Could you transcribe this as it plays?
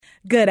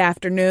Good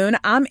afternoon.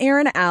 I'm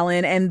Erin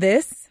Allen, and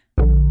this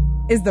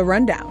is The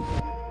Rundown.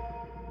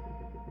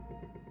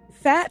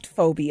 Fat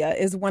phobia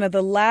is one of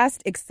the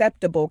last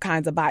acceptable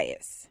kinds of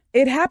bias.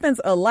 It happens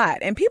a lot,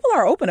 and people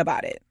are open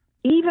about it.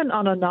 Even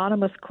on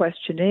anonymous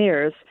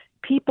questionnaires,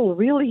 people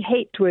really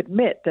hate to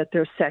admit that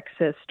they're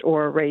sexist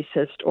or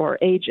racist or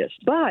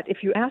ageist. But if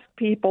you ask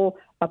people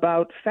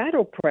about fat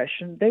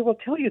oppression, they will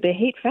tell you they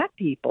hate fat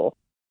people.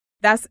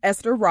 That's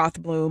Esther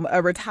Rothblum,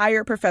 a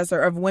retired professor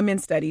of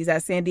women's studies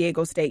at San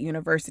Diego State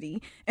University,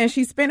 and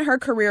she spent her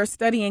career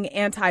studying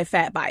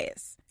anti-fat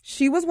bias.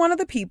 She was one of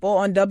the people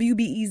on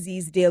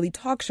WBEZ's daily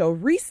talk show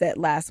Reset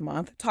last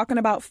month talking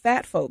about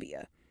fat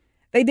phobia.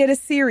 They did a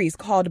series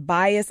called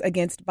Bias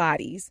Against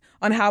Bodies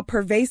on how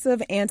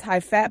pervasive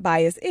anti-fat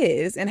bias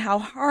is and how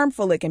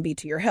harmful it can be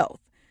to your health.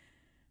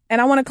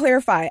 And I want to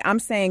clarify, I'm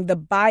saying the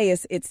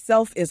bias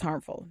itself is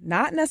harmful,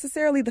 not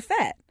necessarily the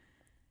fat.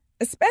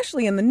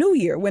 Especially in the new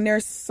year when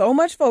there's so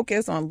much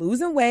focus on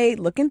losing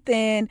weight, looking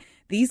thin,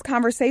 these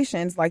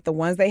conversations like the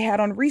ones they had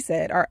on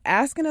Reset are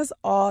asking us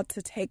all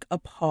to take a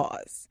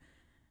pause.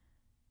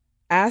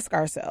 Ask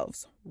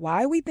ourselves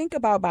why we think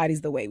about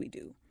bodies the way we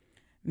do.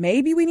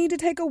 Maybe we need to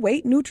take a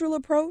weight-neutral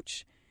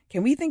approach.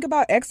 Can we think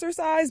about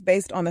exercise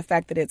based on the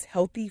fact that it's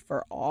healthy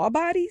for all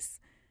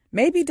bodies?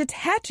 Maybe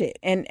detach it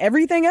and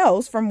everything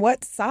else from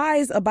what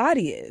size a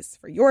body is,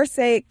 for your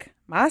sake,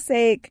 my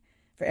sake,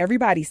 for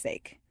everybody's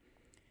sake.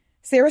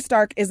 Sarah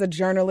Stark is a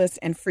journalist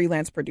and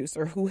freelance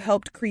producer who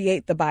helped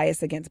create the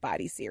Bias Against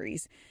Bodies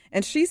series,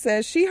 and she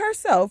says she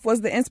herself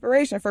was the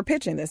inspiration for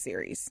pitching this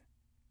series.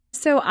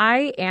 So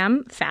I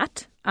am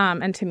fat,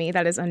 and to me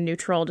that is a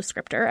neutral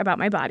descriptor about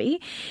my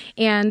body.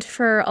 And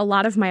for a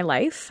lot of my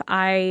life,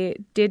 I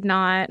did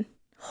not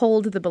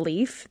hold the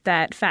belief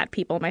that fat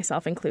people,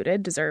 myself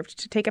included, deserved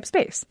to take up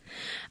space.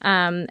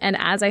 And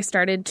as I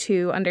started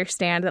to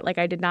understand that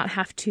I did not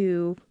have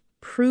to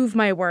prove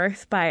my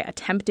worth by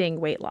attempting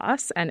weight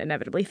loss and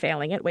inevitably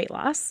failing at weight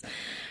loss,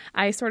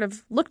 I sort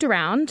of looked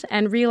around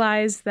and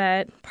realized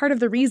that part of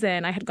the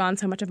reason I had gone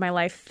so much of my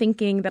life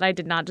thinking that I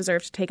did not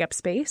deserve to take up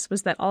space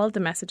was that all of the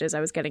messages I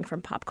was getting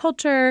from pop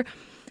culture,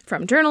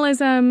 from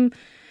journalism,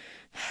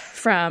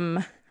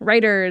 from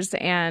writers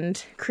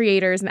and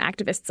creators and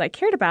activists I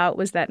cared about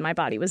was that my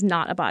body was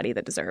not a body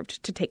that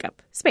deserved to take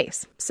up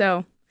space.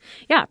 So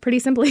yeah, pretty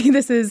simply,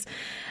 this is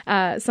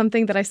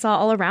something that I saw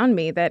all around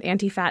me, that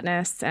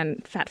anti-fatness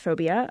and fat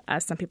phobia,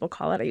 as some people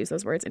call it, I use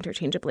those words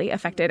interchangeably,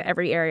 affected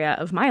every area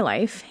of my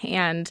life.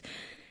 And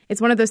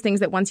it's one of those things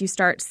that once you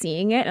start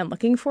seeing it and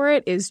looking for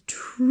it is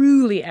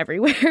truly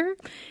everywhere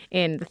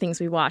in the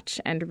things we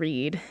watch and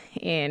read,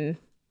 in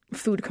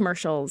food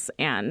commercials,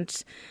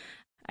 and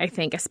I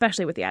think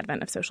especially with the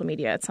advent of social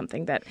media, it's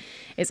something that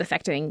is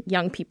affecting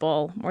young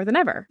people more than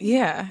ever.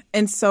 Yeah.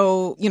 And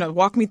so,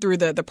 walk me through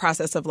the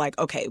process of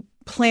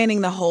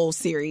planning the whole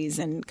series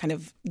and kind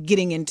of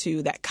getting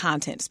into that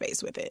content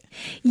space with it.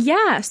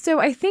 Yeah. So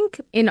I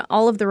think in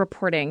all of the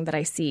reporting that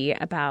I see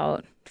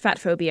about fat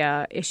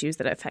phobia issues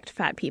that affect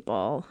fat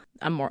people,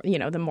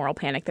 the moral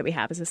panic that we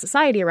have as a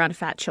society around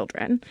fat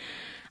children,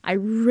 I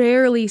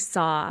rarely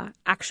saw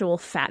actual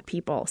fat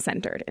people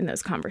centered in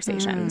those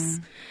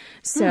conversations.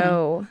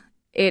 So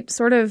it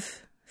sort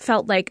of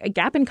felt like a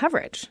gap in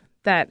coverage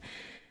that,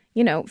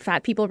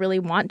 fat people really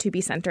want to be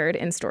centered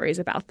in stories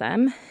about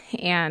them.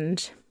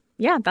 And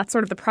yeah, that's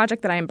sort of the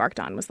project that I embarked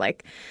on, was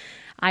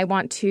I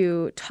want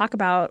to talk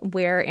about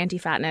where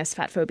anti-fatness,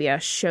 fat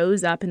phobia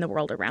shows up in the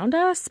world around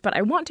us. But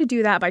I want to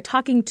do that by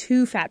talking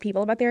to fat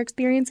people about their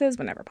experiences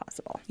whenever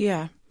possible.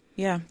 Yeah,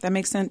 that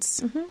makes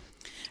sense. Mm-hmm.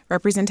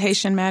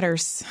 Representation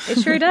matters.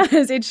 It sure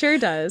does. It sure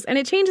does. And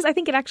it changes. I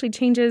think it actually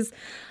changes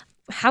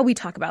how we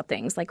talk about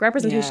things.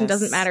 Representation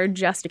doesn't matter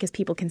just because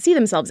people can see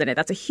themselves in it.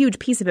 That's a huge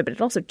piece of it, but it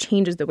also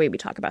changes the way we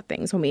talk about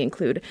things when we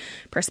include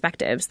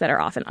perspectives that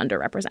are often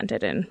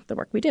underrepresented in the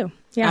work we do.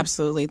 Yeah.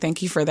 Absolutely.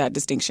 Thank you for that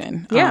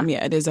distinction. Yeah.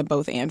 It is a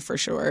both and for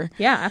sure.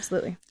 Yeah,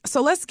 absolutely.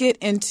 So let's get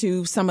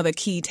into some of the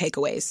key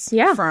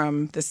takeaways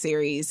from the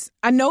series.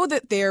 I know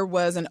that there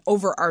was an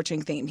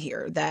overarching theme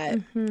here that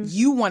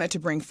you wanted to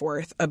bring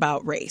forth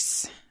about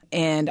race.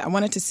 And I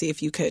wanted to see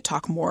if you could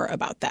talk more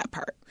about that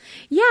part.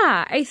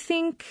 Yeah, I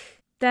think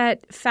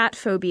that fat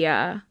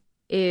phobia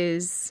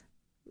is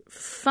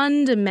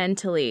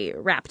fundamentally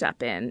wrapped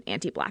up in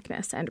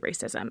anti-Blackness and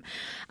racism.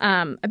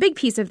 A big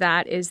piece of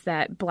that is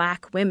that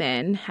Black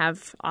women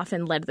have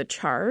often led the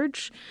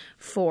charge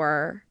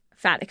for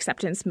fat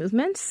acceptance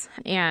movements,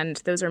 and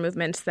those are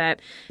movements that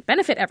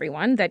benefit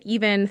everyone, that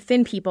even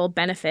thin people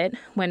benefit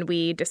when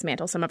we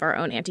dismantle some of our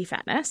own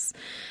anti-fatness,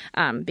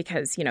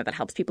 because, that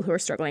helps people who are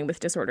struggling with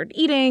disordered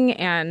eating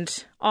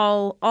and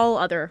all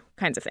other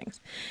kinds of things.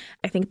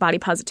 I think body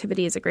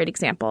positivity is a great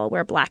example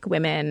where Black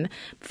women,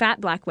 fat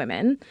Black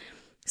women,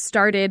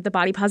 started the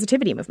body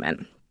positivity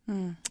movement.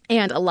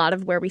 And a lot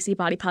of where we see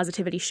body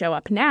positivity show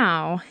up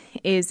now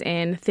is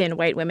in thin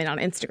white women on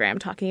Instagram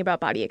talking about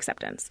body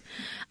acceptance.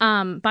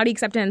 Body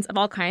acceptance of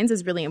all kinds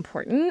is really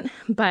important,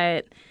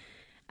 but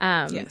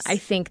Yes. I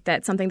think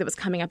that something that was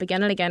coming up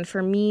again and again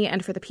for me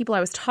and for the people I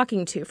was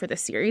talking to for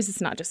this series,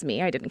 it's not just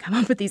me. I didn't come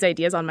up with these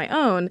ideas on my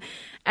own.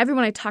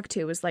 Everyone I talked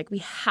to was like, we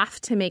have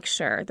to make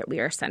sure that we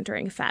are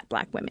centering fat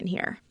Black women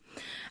here.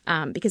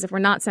 Because if we're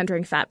not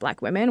centering fat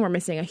Black women, we're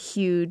missing a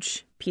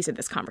huge piece of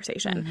this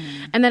conversation.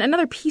 And then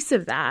another piece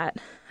of that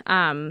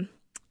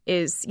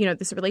is,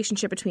 this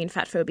relationship between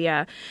fat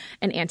phobia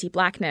and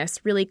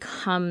anti-Blackness really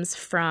comes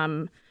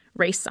from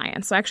race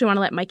science. So I actually want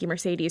to let Mikey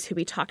Mercedes, who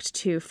we talked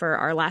to for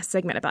our last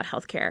segment about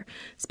healthcare,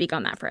 speak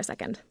on that for a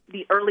second.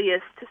 The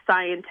earliest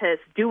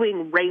scientists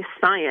doing race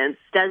science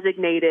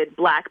designated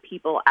Black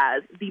people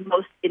as the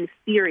most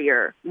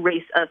inferior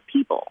race of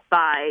people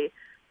by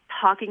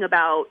talking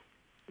about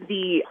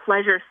the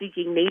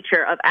pleasure-seeking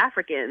nature of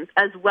Africans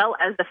as well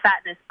as the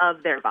fatness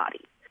of their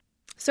bodies.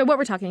 So what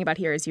we're talking about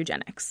here is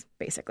eugenics,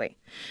 basically.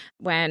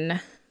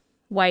 When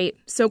white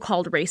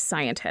so-called race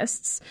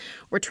scientists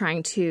were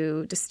trying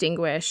to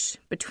distinguish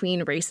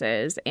between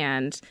races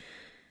and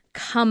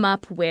come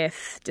up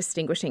with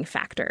distinguishing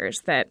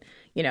factors that,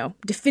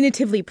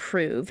 definitively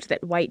proved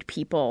that white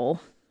people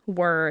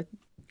were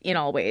in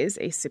all ways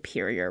a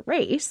superior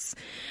race,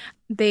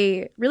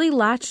 they really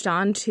latched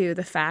on to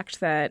the fact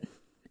that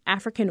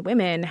African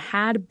women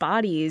had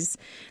bodies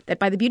that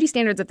by the beauty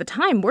standards of the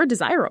time were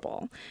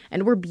desirable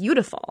and were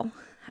beautiful.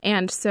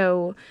 And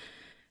so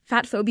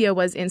fat phobia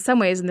was in some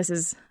ways, and this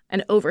is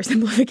an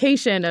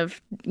oversimplification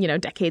of,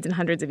 decades and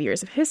hundreds of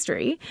years of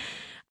history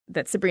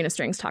that Sabrina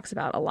Strings talks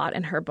about a lot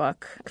in her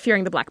book,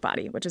 Fearing the Black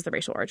Body, which is the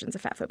racial origins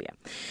of fat phobia.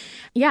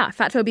 Yeah,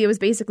 fat phobia was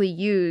basically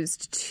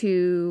used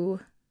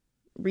to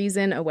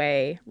reason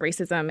away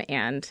racism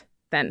and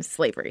then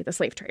slavery, the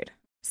slave trade.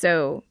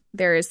 So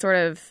there is sort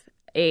of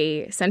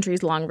a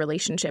centuries-long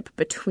relationship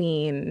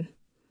between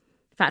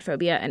fat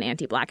phobia and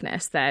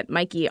anti-Blackness that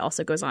Mikey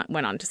also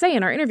went on to say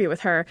in our interview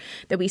with her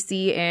that we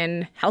see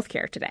in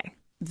healthcare today.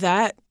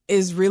 That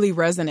is really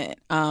resonant.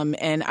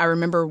 And I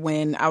remember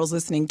when I was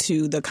listening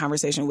to the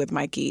conversation with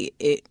Mikey,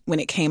 when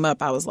it came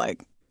up, I was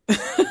like,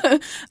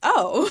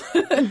 oh,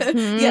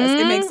 yes,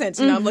 it makes sense.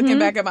 I'm looking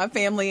back at my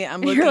family.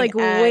 I'm looking You're like,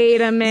 at,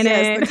 wait a minute.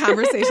 Yes, the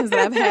conversations that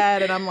I've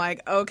had, and I'm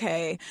like,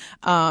 okay,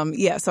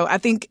 So I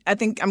think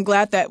I'm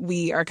glad that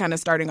we are kind of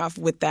starting off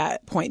with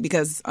that point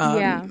because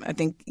I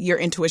think your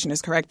intuition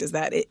is correct. Is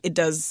that it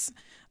does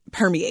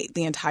permeate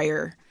the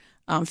entire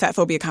fat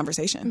phobia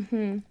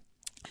conversation.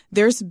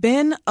 There's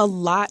been a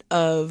lot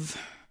of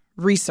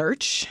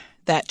research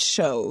that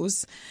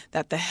shows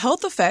that the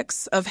health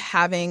effects of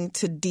having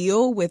to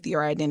deal with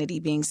your identity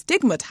being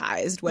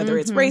stigmatized, whether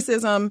it's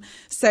racism,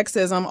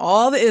 sexism,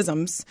 all the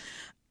isms,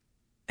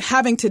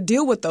 having to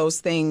deal with those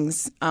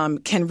things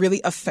can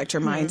really affect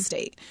your mind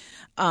state.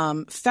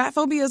 Fat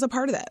phobia is a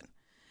part of that.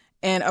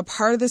 And a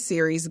part of the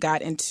series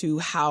got into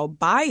how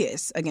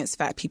bias against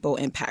fat people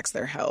impacts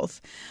their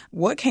health.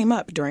 What came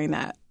up during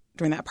that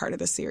part of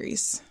the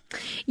series?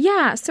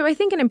 Yeah, so I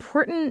think an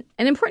important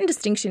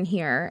distinction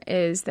here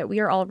is that we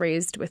are all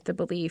raised with the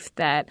belief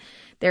that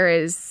there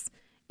is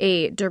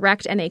a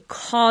direct and a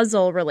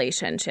causal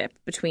relationship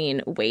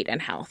between weight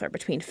and health or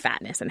between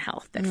fatness and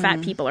health, that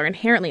fat people are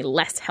inherently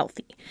less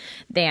healthy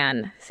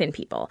than thin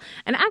people.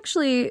 And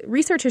actually,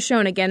 research has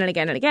shown again and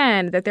again and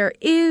again that there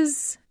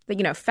is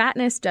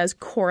fatness does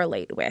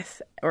correlate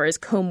with or is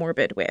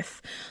comorbid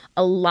with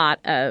a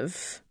lot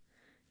of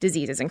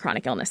diseases and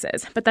chronic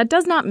illnesses. But that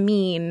does not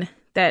mean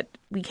that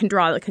we can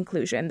draw the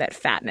conclusion that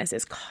fatness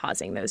is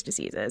causing those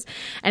diseases.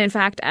 And in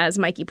fact, as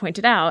Mikey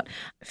pointed out,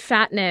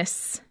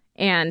 fatness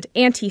and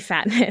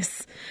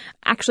anti-fatness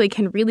actually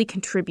can really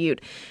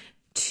contribute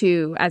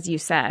to, as you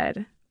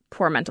said,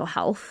 poor mental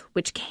health,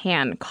 which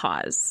can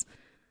cause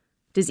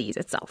disease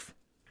itself.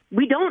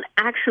 We don't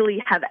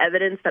actually have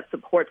evidence that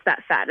supports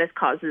that fatness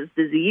causes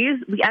disease.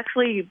 We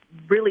actually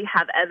really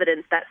have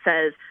evidence that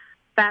says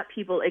fat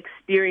people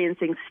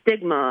experiencing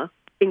stigma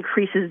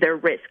increases their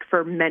risk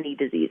for many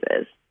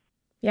diseases.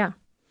 Yeah.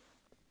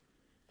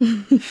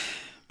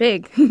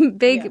 Big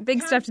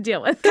stuff to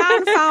deal with.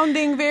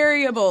 Confounding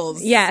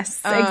variables. Yes,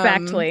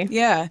 exactly.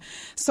 Yeah.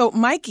 So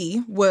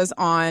Mikey was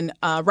on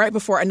right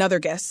before another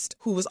guest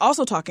who was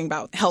also talking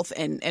about health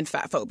and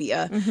fat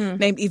phobia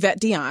named Yvette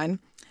Dion.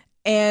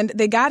 And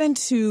they got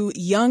into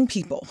young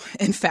people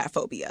and fat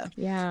phobia,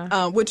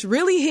 which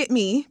really hit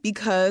me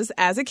because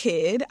as a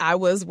kid, I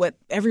was what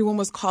everyone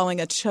was calling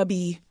a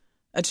chubby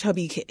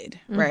kid,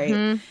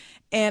 right?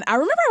 And I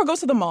remember I would go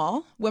to the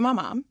mall with my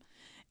mom,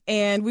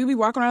 and we'd be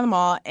walking around the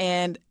mall,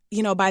 and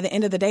by the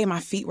end of the day,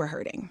 my feet were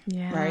hurting,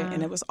 right?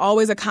 And it was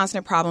always a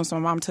constant problem. So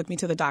my mom took me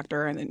to the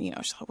doctor, and then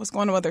she's like, "What's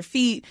going on with her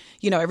feet?"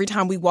 Every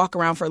time we walk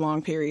around for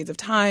long periods of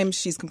time,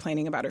 she's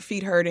complaining about her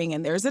feet hurting,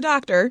 and there's a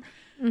doctor.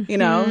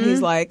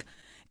 He's like,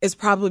 it's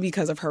probably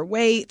because of her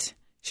weight.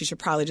 She should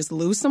probably just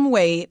lose some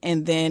weight,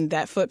 and then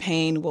that foot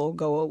pain will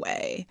go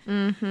away.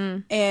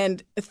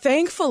 And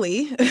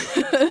thankfully,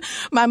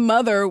 my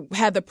mother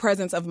had the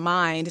presence of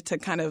mind to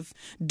kind of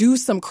do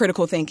some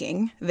critical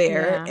thinking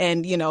there.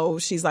 And,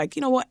 she's like,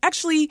 what?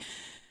 Actually,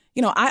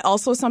 I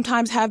also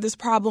sometimes have this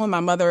problem. My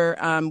mother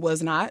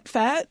was not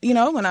fat,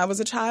 when I was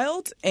a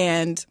child.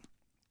 And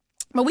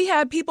But we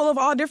had people of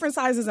all different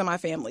sizes in my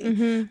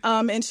family.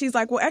 And she's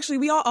like, well, actually,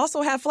 we all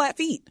also have flat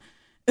feet.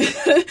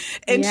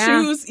 And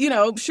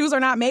shoes are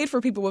not made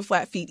for people with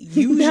flat feet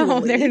usually. No,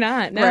 they're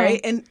not. No. Right.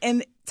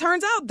 And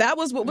turns out that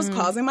was what was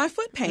causing my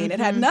foot pain. It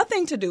had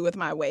nothing to do with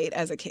my weight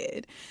as a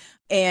kid.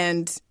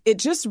 And it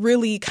just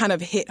really kind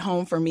of hit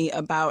home for me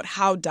about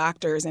how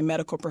doctors and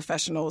medical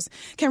professionals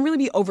can really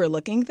be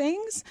overlooking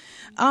things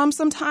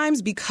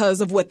sometimes because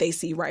of what they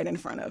see right in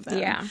front of them.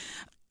 Yeah.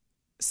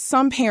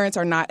 Some parents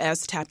are not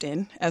as tapped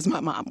in as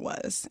my mom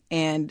was.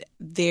 And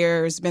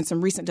there's been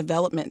some recent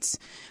developments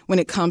when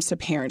it comes to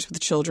parents with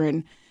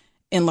children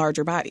in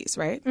larger bodies,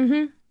 right?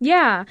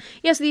 Yeah.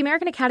 So the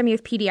American Academy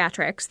of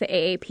Pediatrics, the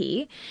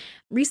AAP,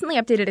 recently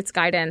updated its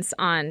guidance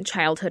on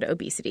childhood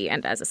obesity.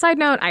 And as a side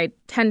note, I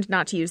tend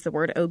not to use the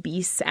word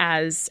obese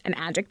as an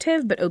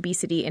adjective, but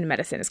obesity in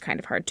medicine is kind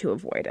of hard to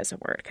avoid as a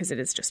word because it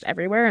is just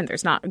everywhere and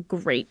there's not a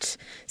great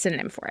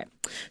synonym for it.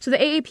 So the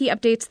AAP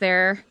updates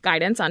their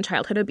guidance on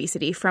childhood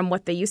obesity from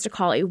what they used to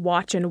call a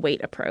watch and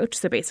wait approach.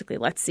 So basically,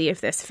 let's see if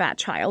this fat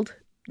child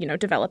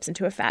develops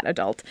into a fat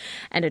adult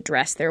and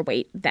address their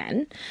weight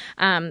then,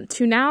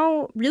 to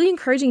now really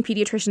encouraging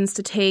pediatricians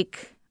to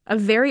take a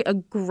very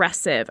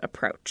aggressive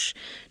approach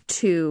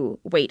to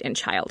weight in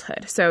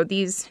childhood. So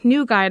these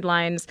new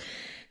guidelines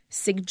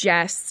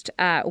suggest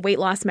weight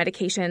loss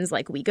medications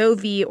like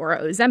Wegovy or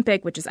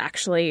Ozempic, which is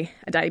actually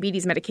a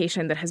diabetes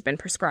medication that has been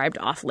prescribed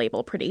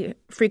off-label pretty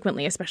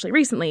frequently, especially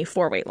recently,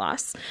 for weight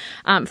loss,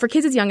 for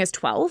kids as young as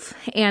 12,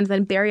 and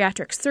then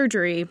bariatric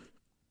surgery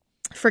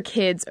for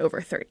kids over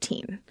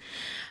 13.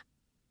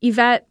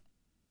 Yvette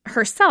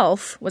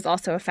herself was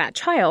also a fat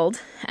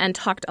child and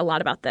talked a lot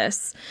about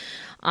this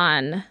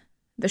on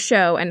the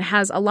show and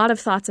has a lot of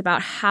thoughts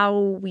about how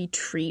we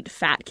treat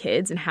fat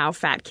kids and how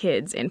fat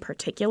kids in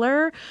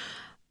particular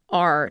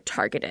are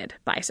targeted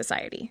by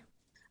society.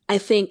 I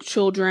think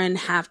children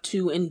have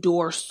to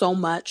endure so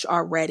much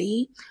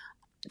already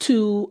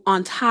to,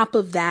 on top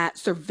of that,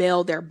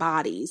 surveil their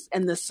bodies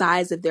and the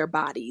size of their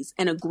bodies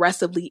and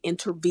aggressively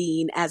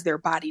intervene as their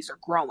bodies are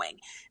growing.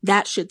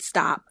 That should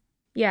stop.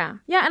 Yeah.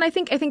 And I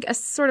think a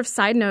sort of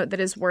side note that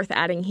is worth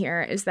adding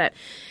here is that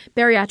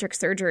bariatric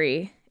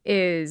surgery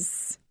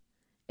is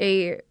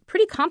a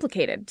pretty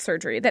complicated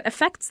surgery that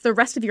affects the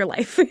rest of your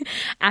life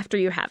after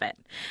you have it.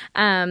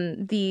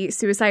 The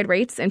suicide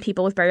rates in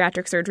people with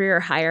bariatric surgery are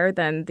higher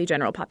than the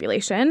general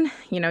population.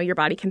 Your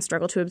body can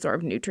struggle to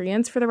absorb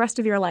nutrients for the rest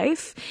of your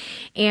life.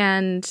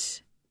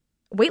 And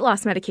weight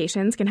loss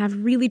medications can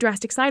have really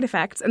drastic side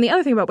effects. And the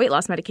other thing about weight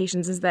loss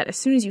medications is that as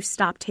soon as you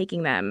stop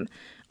taking them,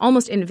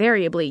 almost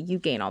invariably, you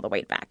gain all the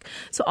weight back.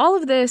 So all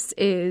of this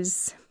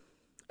is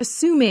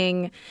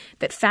assuming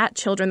that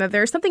that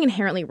there's something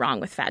inherently wrong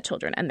with fat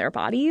children and their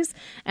bodies,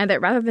 and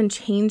that rather than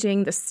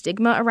changing the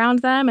stigma around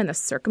them and the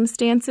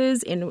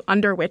circumstances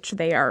under which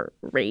they are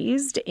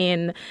raised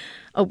in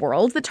a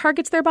world that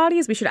targets their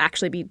bodies, we should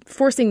actually be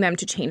forcing them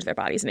to change their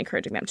bodies and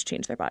encouraging them to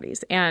change their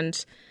bodies.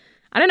 And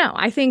I don't know.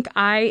 I think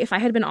if I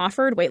had been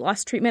offered weight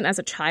loss treatment as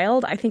a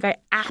child, I think I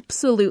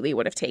absolutely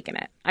would have taken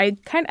it. I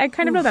kind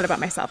of know that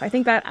about myself. I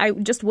think that I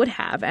just would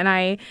have. And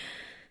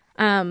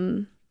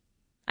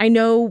I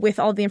know with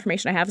all the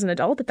information I have as an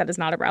adult that is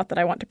not a route that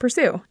I want to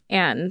pursue.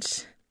 And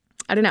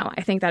I don't know.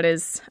 I think that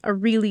is a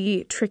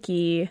really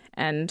tricky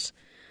and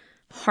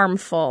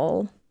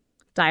harmful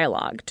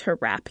dialogue to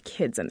wrap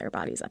kids and their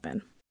bodies up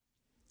in.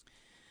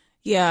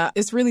 Yeah,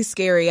 it's really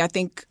scary. I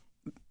think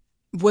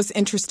what's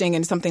interesting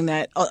and something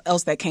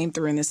else that came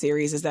through in the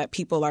series is that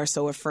people are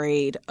so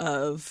afraid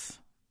of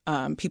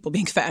people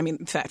being fat. I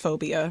mean, fat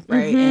phobia,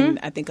 right? And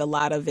I think a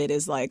lot of it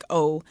is like,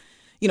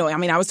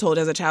 I was told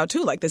as a child,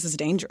 too, like, this is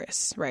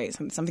dangerous, right?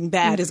 Something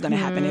bad is going to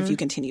happen if you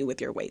continue with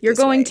your weight. You're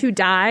going to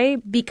die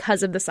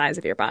because of the size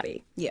of your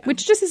body,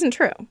 which just isn't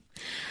true.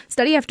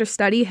 Study after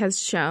study has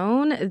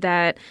shown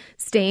that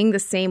staying the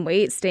same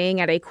weight,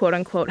 staying at a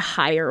quote-unquote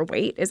higher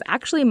weight is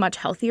actually much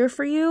healthier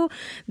for you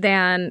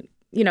than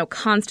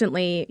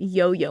constantly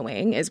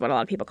yo-yoing is what a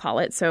lot of people call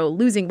it. So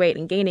losing weight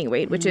and gaining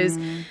weight, which is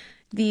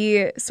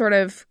the sort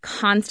of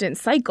constant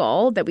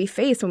cycle that we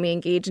face when we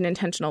engage in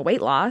intentional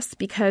weight loss,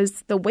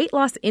 because the weight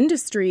loss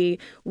industry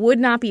would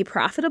not be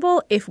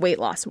profitable if weight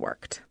loss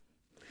worked.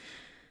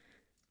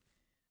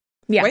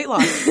 Yeah. Weight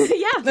loss.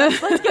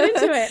 Let's get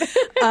into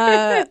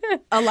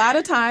it. A lot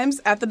of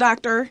times at the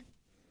doctor,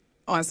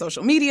 on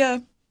social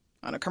media,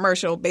 on a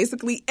commercial,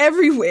 basically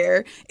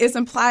everywhere, it's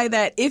implied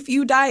that if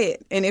you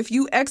diet and if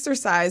you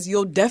exercise,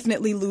 you'll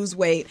definitely lose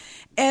weight.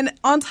 And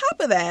on top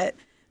of that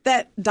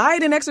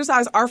diet and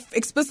exercise are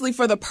explicitly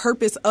for the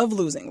purpose of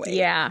losing weight.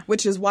 Yeah.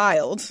 Which is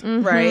wild,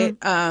 right?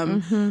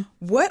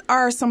 What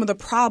are some of the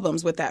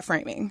problems with that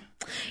framing?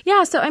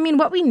 Yeah. So,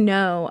 what we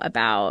know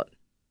about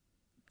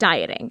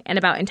dieting and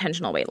about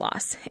intentional weight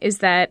loss is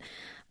that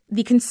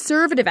the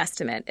conservative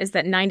estimate is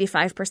that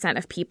 95%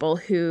 of people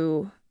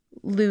who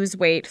lose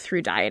weight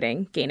through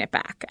dieting gain it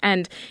back.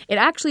 And it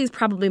actually is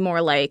probably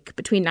more like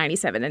between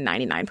 97 and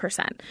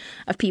 99%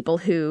 of people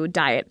who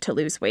diet to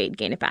lose weight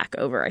gain it back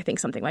over, I think,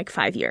 something like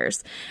 5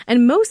 years.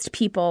 And most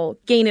people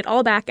gain it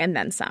all back and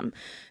then some.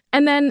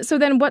 And then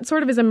what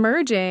sort of is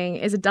emerging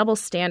is a double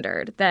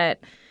standard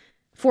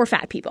for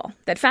fat people,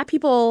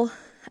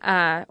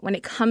 when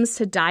it comes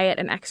to diet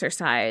and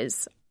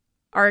exercise,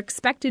 are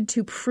expected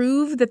to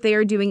prove that they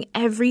are doing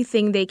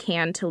everything they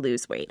can to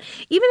lose weight,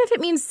 even if it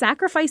means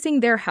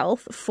sacrificing their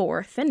health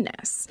for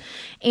thinness.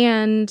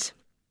 And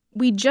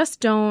we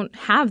just don't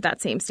have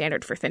that same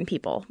standard for thin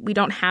people. We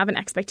don't have an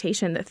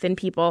expectation that thin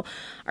people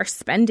are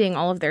spending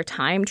all of their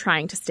time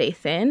trying to stay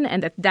thin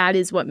and that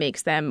is what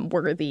makes them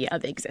worthy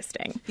of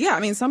existing. Yeah, I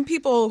mean, some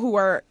people who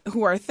are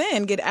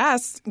thin get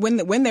asked when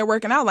they're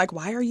working out, like,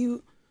 why are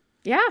you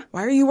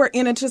working?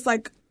 And it's just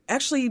like,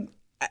 actually,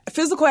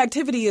 physical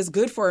activity is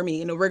good for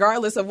me,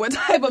 regardless of what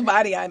type of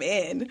body I'm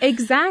in.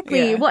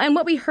 Exactly. Yeah. Well, and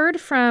what we heard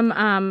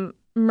from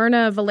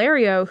Myrna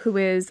Valerio, who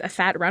is a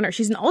fat runner,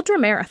 she's an ultra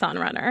marathon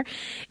runner,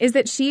 is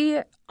that she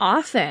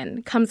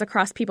often comes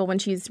across people when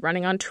she's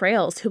running on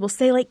trails who will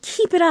say, like,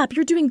 keep it up.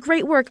 You're doing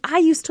great work. I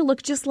used to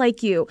look just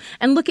like you.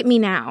 And look at me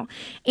now.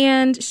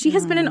 And she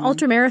has been an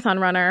ultra marathon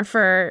runner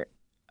for,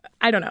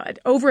 I don't know,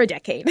 over a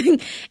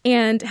decade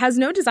and has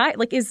no desire,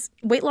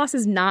 weight loss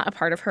is not a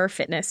part of her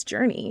fitness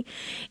journey.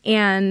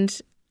 And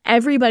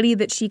everybody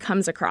that she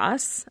comes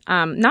across,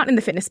 not in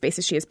the fitness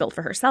spaces she has built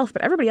for herself,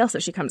 but everybody else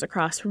that she comes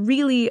across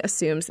really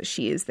assumes that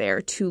she is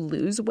there to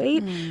lose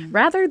weight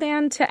rather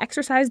than to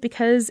exercise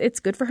because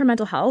it's good for her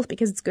mental health,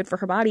 because it's good for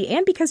her body,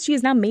 and because she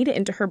has now made it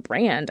into her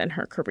brand and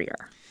her career.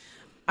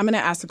 I'm going to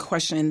ask a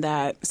question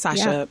that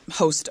Sasha,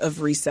 host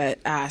of Reset,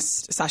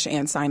 asked, Sasha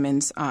Ann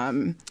Simons,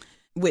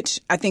 which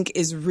I think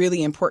is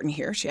really important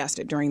here. She asked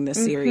it during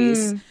this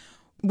series.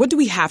 What do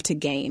we have to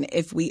gain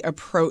if we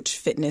approach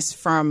fitness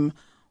from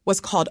what's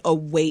called a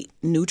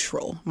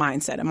weight-neutral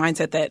mindset, a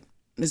mindset that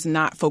is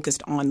not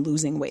focused on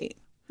losing weight?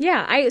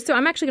 Yeah, so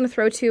I'm actually going to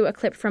throw to a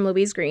clip from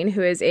Louise Green,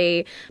 who is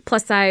a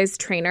plus-size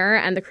trainer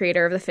and the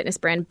creator of the fitness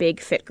brand Big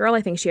Fit Girl.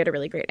 I think she had a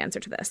really great answer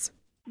to this.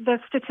 The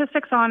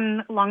statistics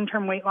on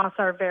long-term weight loss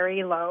are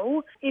very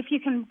low. If you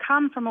can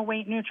come from a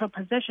weight-neutral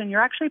position, you're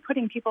actually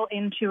putting people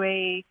into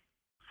a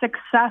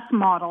success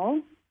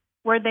model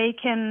where they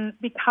can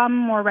become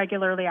more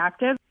regularly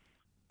active.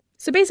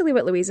 So basically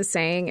what Louise is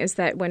saying is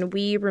that when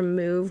we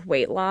remove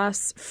weight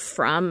loss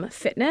from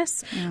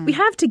fitness, we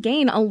have to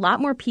gain a lot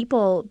more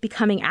people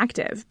becoming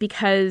active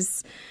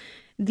because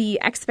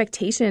the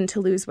expectation to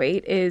lose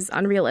weight is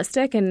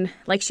unrealistic. And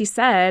like she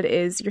said,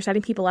 is you're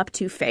setting people up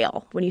to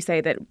fail when you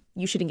say that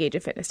you should engage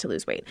in fitness to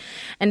lose weight.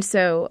 And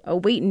so a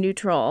weight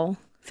neutral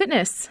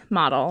fitness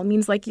model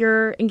means like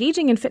you're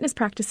engaging in fitness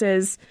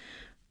practices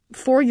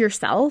for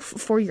yourself,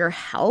 for your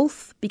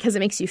health, because it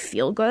makes you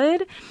feel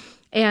good.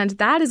 And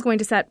that is going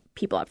to set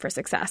people up for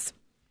success.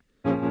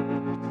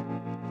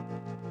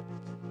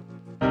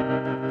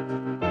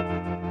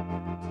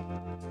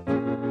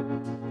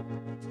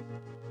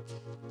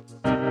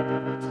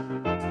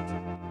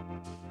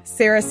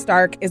 Sarah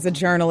Stark is a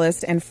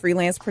journalist and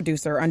freelance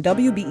producer on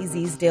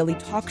WBEZ's daily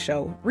talk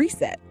show,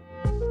 Reset.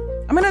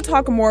 I'm going to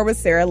talk more with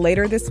Sarah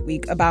later this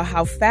week about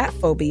how fat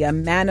phobia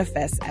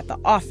manifests at the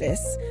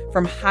office,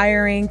 from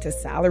hiring to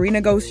salary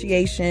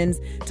negotiations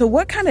to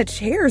what kind of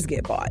chairs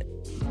get bought.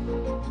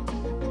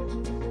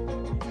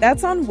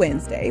 That's on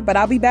Wednesday, but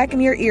I'll be back in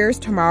your ears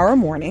tomorrow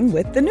morning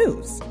with the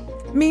news.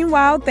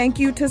 Meanwhile, thank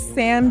you to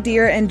Sam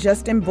Deere and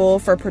Justin Bull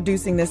for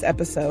producing this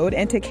episode,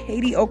 and to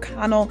Katie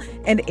O'Connell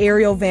and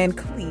Ariel Van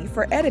Clee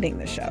for editing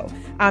the show.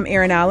 I'm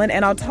Erin Allen,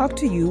 and I'll talk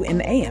to you in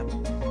the AM.